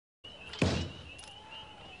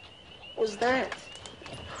was that?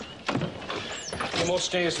 Any more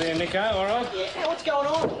stairs there, Nico, all right? Yeah, what's going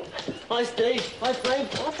on? Hi, Steve. Hi, Frank.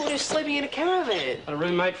 I thought he was sleeping in a caravan. A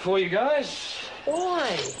roommate for you guys?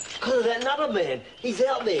 Why? Because of that nutter man. He's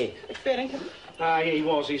out there. Yeah, he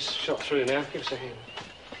was. He's shot through now. Give us a hand.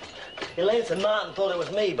 Lance and Martin thought it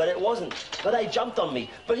was me, but it wasn't. But they jumped on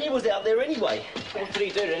me. But he was out there anyway. What did he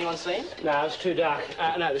do? Did anyone see him? No, it's too dark.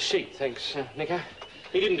 No, the sheet, thanks, Nico.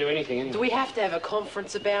 He didn't do anything anyway. Do we have to have a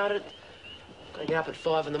conference about it? I get up at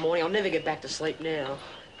 5 in the morning. I'll never get back to sleep now.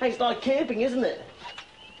 Hey, it's like camping, isn't it?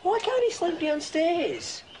 Why can't he sleep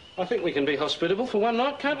downstairs? I think we can be hospitable for one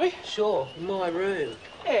night, can't we? Sure, in my room.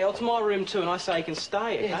 Yeah, well, it's my room too, and I say he can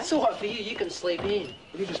stay, okay? Yeah, it's all right for you. You can sleep in.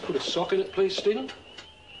 Will you just put a sock in it, please, Stephen?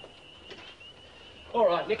 All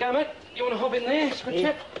right, Nico, mate. You want to hop in there? Switch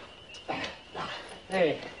it.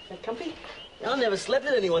 There. That comfy? I never slept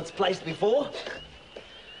at anyone's place before.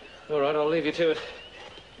 All right, I'll leave you to it.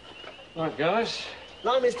 Right, guys.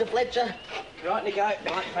 Night, Mr. Fletcher. Right, Nico.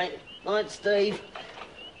 Night, Frank. Night, Steve.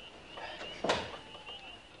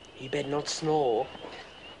 You better not snore.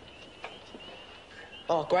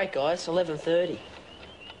 Oh, great, guys. 11:30.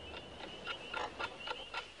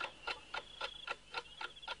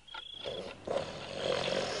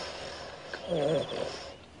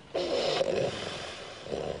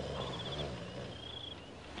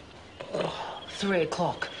 Oh, 3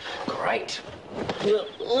 o'clock. Great.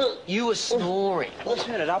 You were snoring.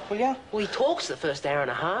 Turn it up, will you? Well, he talks the first hour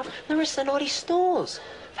and a half. The rest of the night he snores.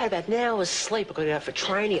 I've had about an hour's sleep. I've got to go out for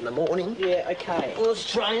training in the morning. Yeah, okay. Well, it's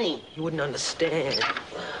training. You wouldn't understand.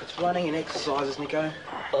 It's running and exercises, Nico.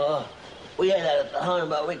 We had that at home,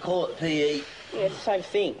 but we call it PE. Yeah, it's the same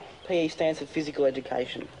thing. PE stands for physical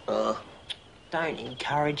education. Don't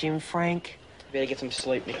encourage him, Frank. You better get some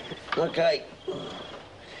sleep, Nico. Okay.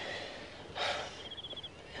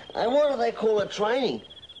 And what do they call it, training?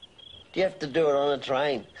 Do you have to do it on a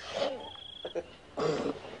train?